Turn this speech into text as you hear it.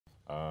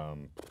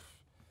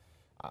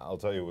I'll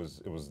tell you,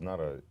 it was not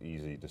an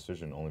easy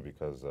decision, only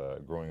because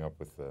growing up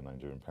with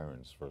Nigerian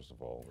parents, first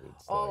of all,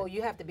 it's like,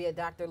 you have to be a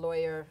doctor,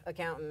 lawyer,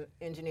 accountant,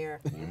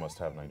 engineer. you must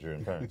have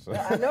Nigerian parents.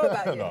 I know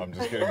about you. No, I'm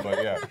just kidding,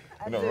 but yeah,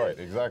 right,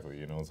 exactly.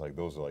 You know, it's like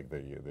those are like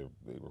the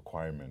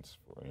requirements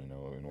for, you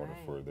know, in order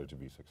for there to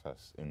be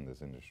success in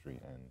this industry,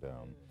 and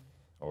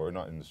or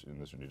not in this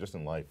industry, just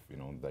in life. You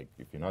know, like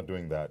if you're not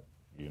doing that,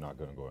 you're not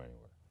going to go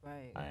anywhere.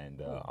 Right.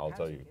 And I'll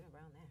tell you. Get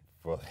around that?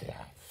 Well,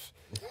 yeah.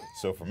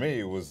 So for me,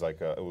 it was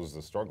like it was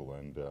a struggle,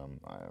 and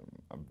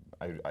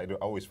I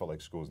always felt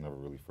like school was never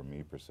really for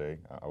me per se.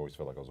 I always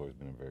felt like I was always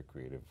been a very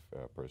creative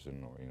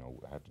person, or you know,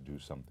 I had to do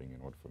something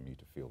in order for me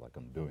to feel like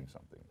I'm doing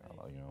something.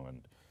 You know,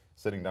 and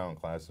sitting down in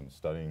class and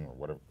studying or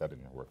whatever, that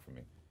didn't work for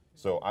me.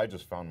 So I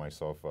just found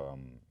myself.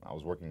 I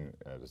was working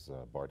as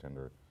a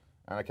bartender.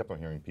 And I kept on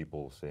hearing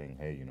people saying,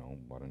 hey, you know,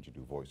 why don't you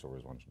do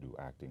voiceovers, why don't you do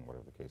acting,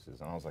 whatever the case is.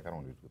 And I was like, I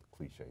don't want to do the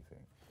cliche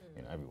thing.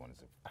 You know, everyone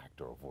is an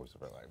actor or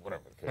voiceover, like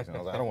whatever the case. And I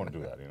was like, I don't want to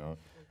do that, you know.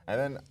 And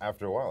then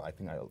after a while, I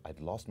think I'd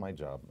lost my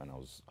job and I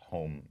was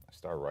home. I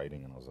started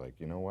writing and I was like,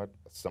 you know what,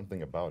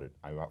 something about it.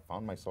 I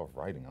found myself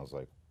writing. I was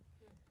like,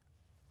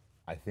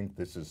 I think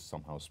this is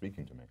somehow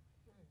speaking to me.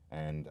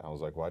 And I was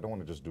like, well, I don't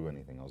want to just do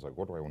anything. I was like,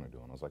 what do I want to do?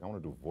 And I was like, I want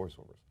to do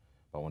voiceovers.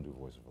 I want to do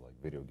voiceover like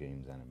video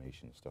games,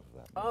 animation, stuff of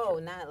that nature. Oh,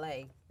 not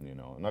like, you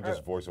know, not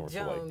just voiceovers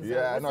for like, Jones,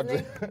 yeah, not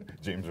what's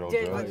just James Earl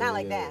James, Jones. not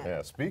like that.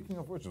 Yeah. Speaking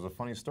of which, it was a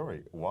funny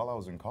story. While I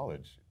was in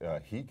college,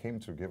 he came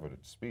to give a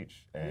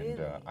speech, and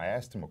I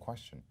asked him a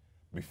question.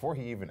 Before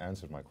he even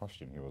answered my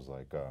question, he was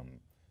like,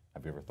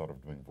 "Have you ever thought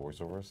of doing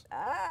voiceovers?"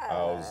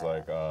 I was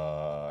like,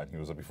 and he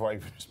was like, before I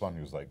even responded,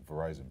 he was like,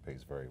 "Verizon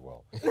pays very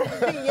well."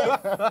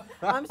 Yes,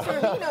 I'm sure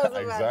he knows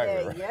about Exactly,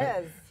 that. right?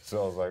 Yes.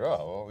 So I was like,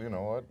 oh, well, you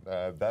know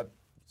what, that's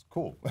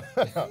cool.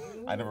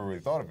 I never really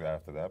thought of it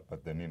after that,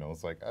 but then, you know,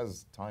 it's like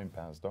as time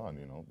passed on,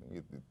 you know,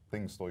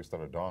 things slowly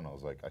started dawn. I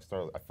was like, I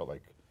felt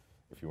like,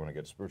 if you want to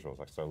get spiritual,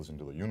 I started listening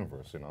to the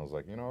universe, and I was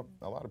like, you know,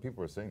 a lot of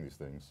people are saying these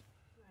things.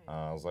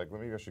 I was like,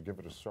 maybe I should give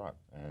it a shot.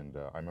 And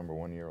I remember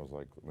one year I was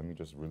like, let me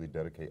just really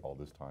dedicate all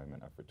this time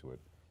and effort to it.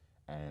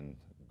 And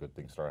good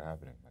things started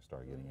happening. I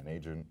started getting an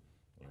agent,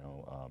 you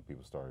know,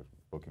 people started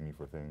booking me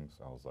for things.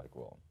 I was like,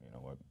 well, you know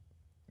what,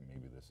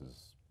 maybe this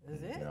is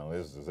it? You know,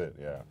 this is it,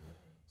 yeah.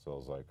 So I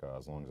was like,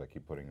 as long as I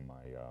keep putting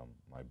my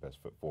my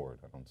best foot forward,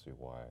 I don't see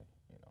why,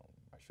 you know,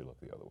 I should look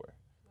the other way.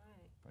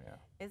 Right.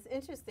 Yeah. It's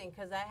interesting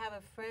because I have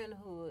a friend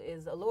who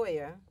is a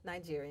lawyer,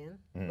 Nigerian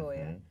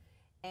lawyer,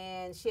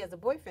 and she has a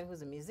boyfriend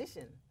who's a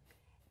musician.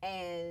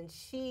 And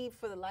she,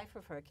 for the life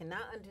of her,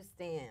 cannot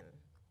understand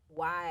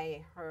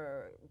why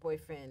her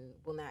boyfriend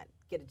will not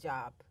get a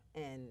job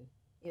and,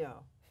 you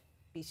know,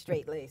 be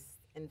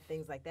straight-laced and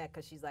things like that.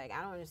 Because she's like,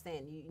 I don't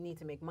understand. You need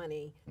to make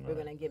money. We're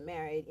going to get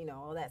married, you know,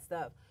 all that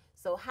stuff.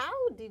 So how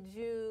did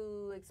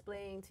you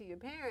explain to your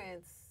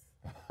parents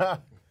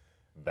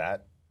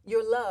that?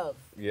 Your love.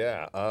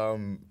 Yeah.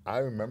 I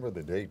remember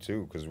the day,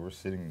 too, because we were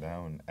sitting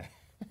down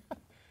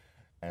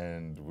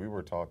and we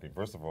were talking.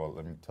 First of all,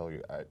 let me tell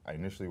you, I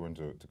initially went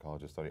to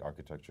college to study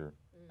architecture,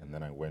 and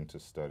then I went to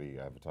study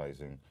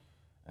advertising,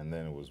 and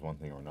then it was one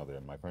thing or another.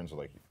 And my parents were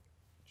like,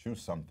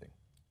 choose something.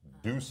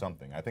 Do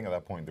something. I think at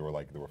that point they were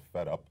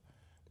fed up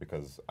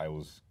because I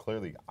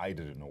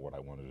didn't know what I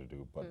wanted to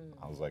do, but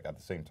I was like, at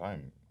the same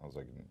time, I was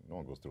like, no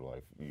one goes through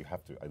life. You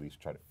have to at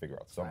least try to figure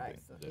out something, right,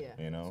 so, yeah,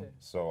 you know? True.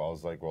 So I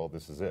was like, well,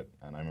 this is it.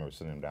 And I remember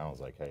sitting them down, I was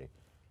like, hey,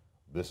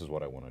 this is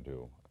what I want to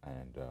do.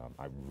 And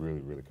I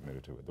really, really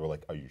committed to it. They were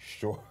like, are you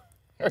sure?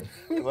 I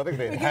think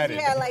they had it.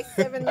 You had like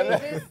 7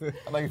 majors?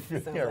 Like,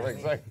 yeah, right,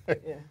 exactly.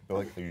 Yeah. They're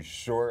like, are you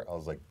sure? I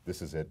was like,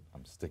 this is it.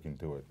 I'm sticking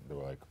to it. They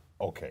were like,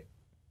 okay,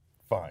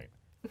 fine.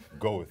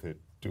 Go with it.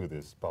 Do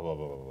this, blah, blah,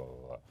 blah, blah, blah,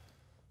 blah.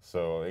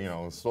 So, you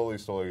know, slowly,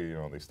 you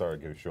know, they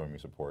started showing me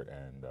support,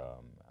 and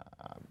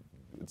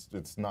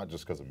it's not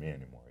just because of me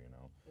anymore, you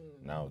know.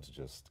 Now it's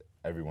just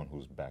everyone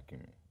who's backing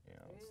me, you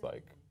know. It's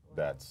like,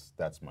 that's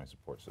my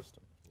support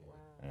system,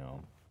 you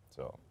know.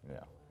 So,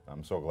 yeah.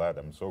 I'm so glad.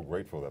 I'm so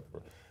grateful that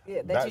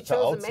you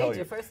chose a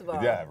major, first of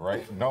all. Yeah,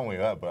 right. Not only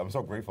that, but I'm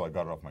so grateful I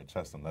got it off my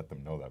chest and let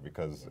them know that,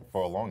 because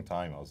for a long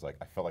time I was like,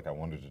 I felt like I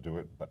wanted to do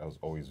it, but I was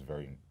always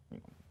very, you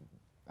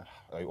know,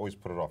 I always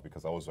put it off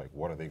because I was like,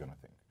 what are they going to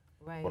think?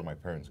 Right. What are my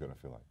parents going to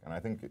feel like? And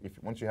I think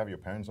once you have your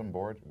parents on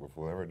board with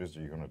whatever it is that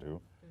you're going to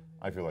do,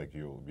 I feel like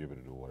you'll be able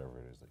to do whatever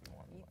it is that you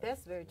want in life.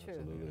 That's very true.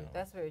 Absolutely.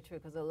 That's very true,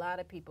 because a lot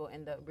of people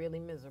end up really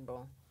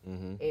miserable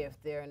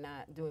if they're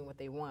not doing what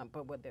they want,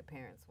 but what their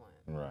parents want.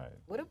 Right.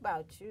 What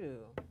about you?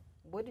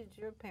 What did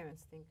your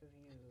parents think of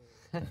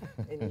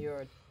you in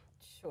your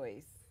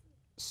choice?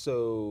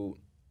 So,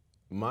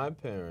 my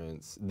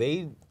parents,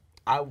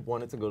 I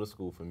wanted to go to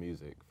school for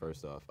music,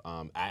 first off.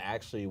 I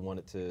actually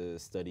wanted to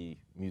study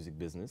music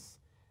business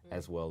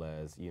as well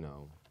as, you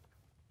know,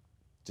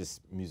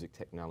 just music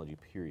technology,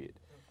 period.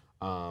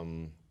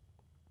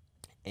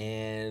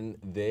 And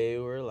they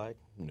were like,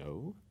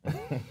 no.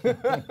 Okay.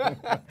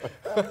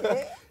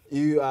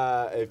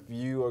 If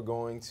you are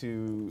going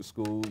to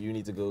school, you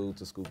need to go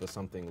to school for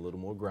something a little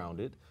more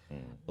grounded,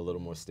 a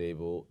little more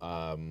stable.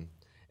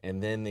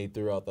 And then they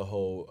threw out the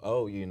whole,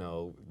 oh, you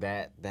know,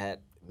 that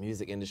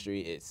music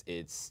industry,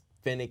 it's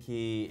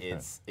finicky,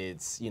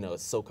 it's you know,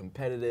 it's so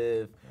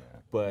competitive. Yeah.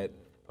 But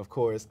of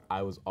course,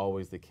 I was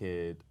always the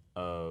kid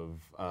of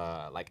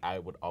like I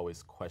would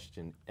always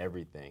question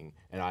everything,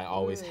 and I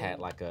always had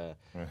like an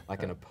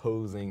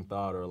opposing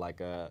thought or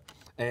like a,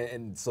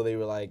 and so they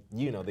were like,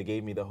 you know, they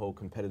gave me the whole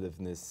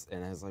competitiveness,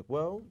 and I was like,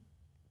 well,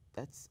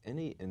 that's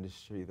any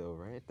industry though,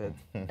 right? That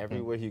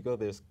everywhere you go,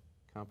 there's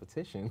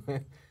competition.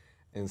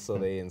 And so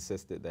they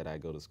insisted that I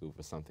go to school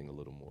for something a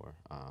little more.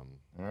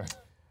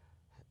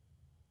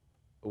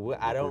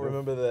 I don't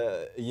remember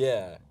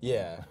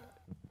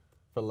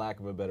for lack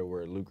of a better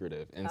word,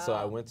 lucrative. And so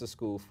I went to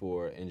school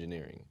for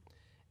engineering.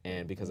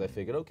 And because I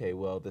figured, okay,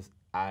 well,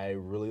 I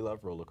really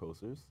love roller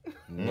coasters.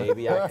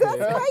 Maybe I could.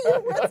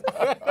 That's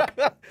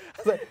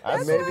good.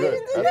 I've never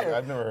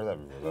heard that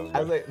before. I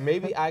was like,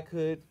 maybe I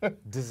could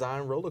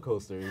design roller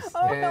coasters.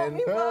 Oh,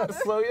 and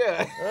so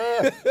yeah,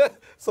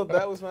 so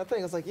that was my thing.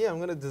 I was like, yeah, I'm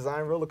gonna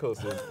design roller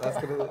coasters.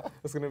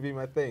 That's gonna be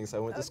my thing. So I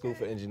went to school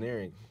for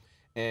engineering,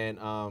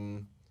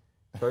 and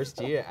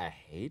first year I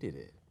hated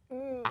it.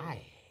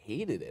 I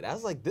hated it. I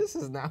was like, this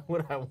is not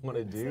what I want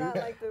to do.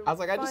 Like I was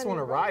like, I just want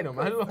to ride them.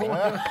 I don't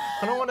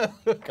want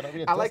to. Can I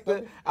be a I like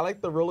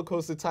test the roller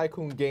coaster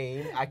tycoon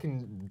game. I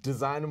can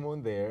design them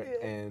on there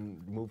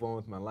and move on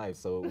with my life.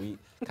 So we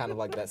kind of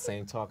like that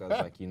same talk. I was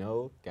like, you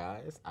know,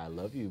 guys, I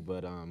love you,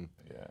 but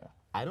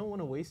I don't want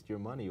to waste your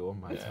money or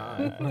my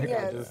time. Like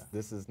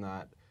this is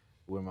not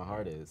where my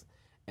heart is.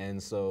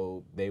 And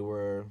so they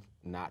were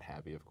not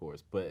happy, of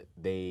course, but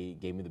they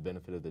gave me the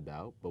benefit of the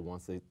doubt. But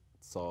once they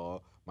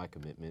saw my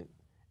commitment,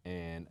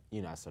 and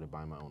you know, I started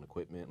buying my own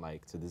equipment.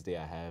 Like to this day,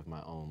 I have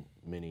my own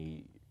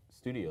mini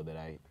studio that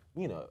I,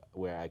 you know,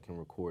 where I can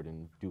record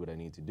and do what I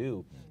need to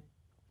do.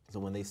 So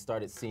when they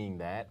started seeing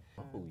that,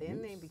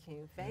 then they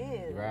became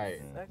fans.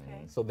 Right.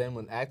 Okay. So then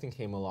when acting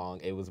came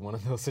along, it was one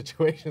of those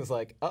situations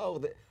like,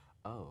 what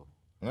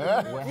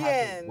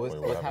happened?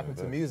 What happened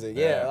to music?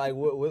 Yeah, like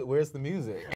where's the music?